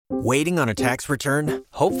Waiting on a tax return?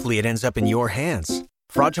 Hopefully it ends up in your hands.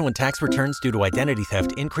 Fraudulent tax returns due to identity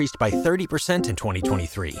theft increased by 30% in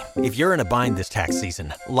 2023. If you're in a bind this tax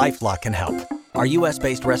season, LifeLock can help. Our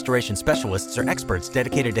U.S.-based restoration specialists are experts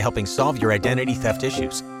dedicated to helping solve your identity theft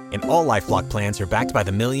issues. And all LifeLock plans are backed by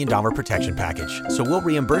the $1 Million Protection Package. So we'll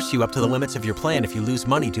reimburse you up to the limits of your plan if you lose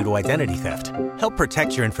money due to identity theft. Help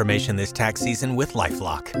protect your information this tax season with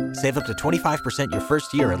LifeLock. Save up to 25% your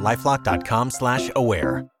first year at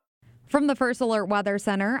LifeLock.com/aware. From the First Alert Weather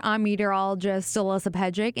Center, I'm meteorologist Alyssa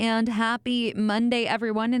Pedgick, and happy Monday,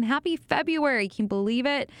 everyone, and happy February. Can you believe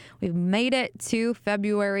it? We've made it to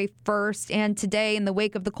February 1st, and today, in the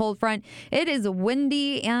wake of the cold front, it is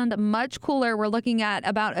windy and much cooler. We're looking at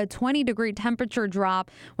about a 20-degree temperature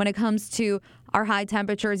drop when it comes to our high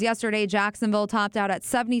temperatures. Yesterday, Jacksonville topped out at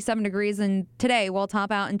 77 degrees, and today we'll top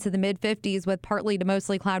out into the mid-50s with partly to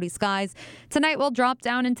mostly cloudy skies. Tonight, we'll drop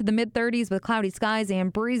down into the mid-30s with cloudy skies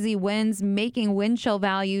and breezy winds, making wind chill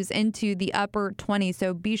values into the upper 20s,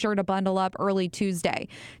 so be sure to bundle up early Tuesday.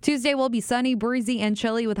 Tuesday will be sunny, breezy, and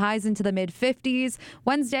chilly with highs into the mid-50s.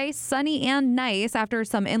 Wednesday, sunny and nice after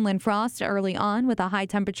some inland frost early on with a high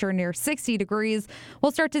temperature near 60 degrees.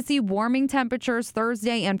 We'll start to see warming temperatures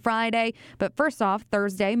Thursday and Friday, but first off,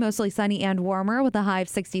 Thursday, mostly sunny and warmer with a high of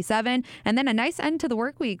 67, and then a nice end to the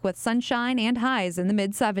work week with sunshine and highs in the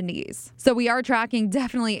mid-70s. So we are tracking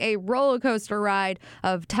definitely a roller coaster ride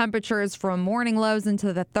of temperatures from morning lows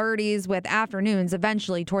into the 30s with afternoons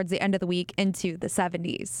eventually towards the end of the week into the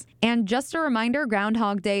 70s. And just a reminder,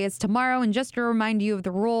 Groundhog Day is tomorrow, and just to remind you of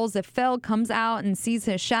the rules, if Phil comes out and sees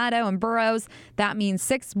his shadow and burrows, that means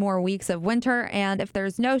 6 more weeks of winter, and if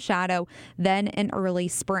there's no shadow, then an early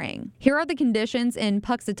spring. Here are the conditions in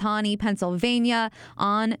Puxatawny, Pennsylvania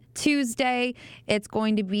on Tuesday. It's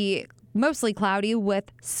going to be mostly cloudy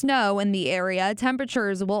with snow in the area.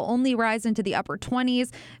 Temperatures will only rise into the upper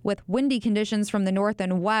 20s with windy conditions from the north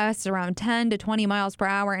and west around 10 to 20 miles per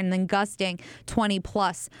hour and then gusting 20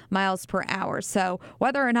 plus miles per hour. So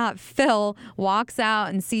whether or not Phil walks out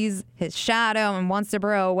and sees his shadow and wants to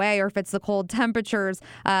burrow away, or if it's the cold temperatures,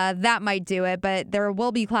 that might do it. But there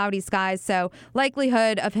will be cloudy skies, so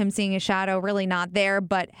likelihood of him seeing a shadow really not there.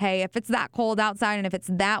 But hey, if it's that cold outside and if it's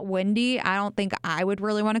that windy, I don't think I would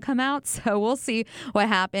really want to come out. So we'll see what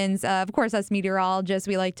happens. Of course, us meteorologists,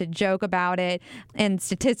 we like to joke about it, and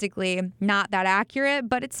statistically not that accurate,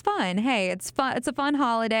 but it's fun. Hey, it's fun. It's a fun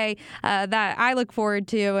holiday that I look forward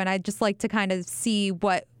to, and I just like to kind of see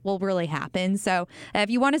what will really happen. So if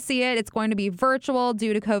you want to see it, it's going to be virtual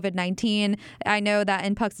due to COVID-19. I know that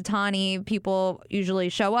in Puxatawny, people usually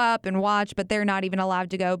show up and watch, but they're not even allowed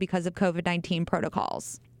to go because of COVID-19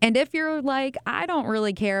 protocols. And if you're like, I don't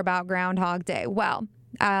really care about Groundhog Day, well,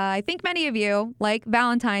 I think many of you like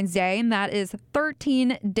Valentine's Day, and that is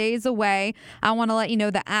 13 days away. I want to let you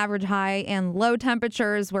know the average high and low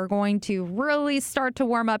temperatures. We're going to really start to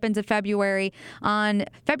warm up into February. On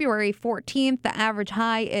February 14th, the average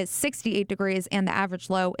high is 68 degrees and the average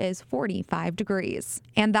low is 45 degrees.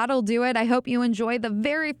 And that'll do it. I hope you enjoy the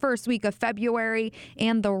very first week of February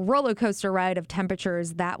and the roller coaster ride of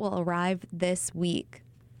temperatures that will arrive this week.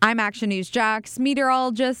 I'm Action News Jax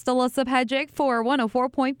meteorologist Alyssa Pedgick for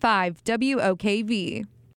 104.5 WOKV.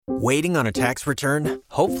 Waiting on a tax return?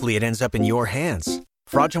 Hopefully it ends up in your hands.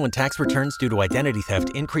 Fraudulent tax returns due to identity theft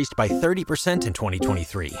increased by 30% in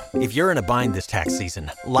 2023. If you're in a bind this tax season,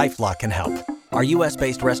 LifeLock can help. Our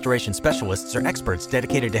U.S.-based restoration specialists are experts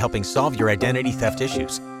dedicated to helping solve your identity theft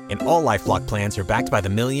issues. And all LifeLock plans are backed by the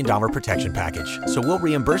 $1 Million Protection Package. So we'll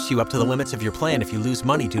reimburse you up to the limits of your plan if you lose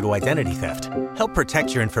money due to identity theft. Help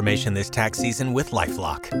protect your information this tax season with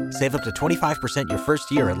LifeLock. Save up to 25% your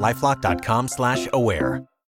first year at LifeLock.com/aware.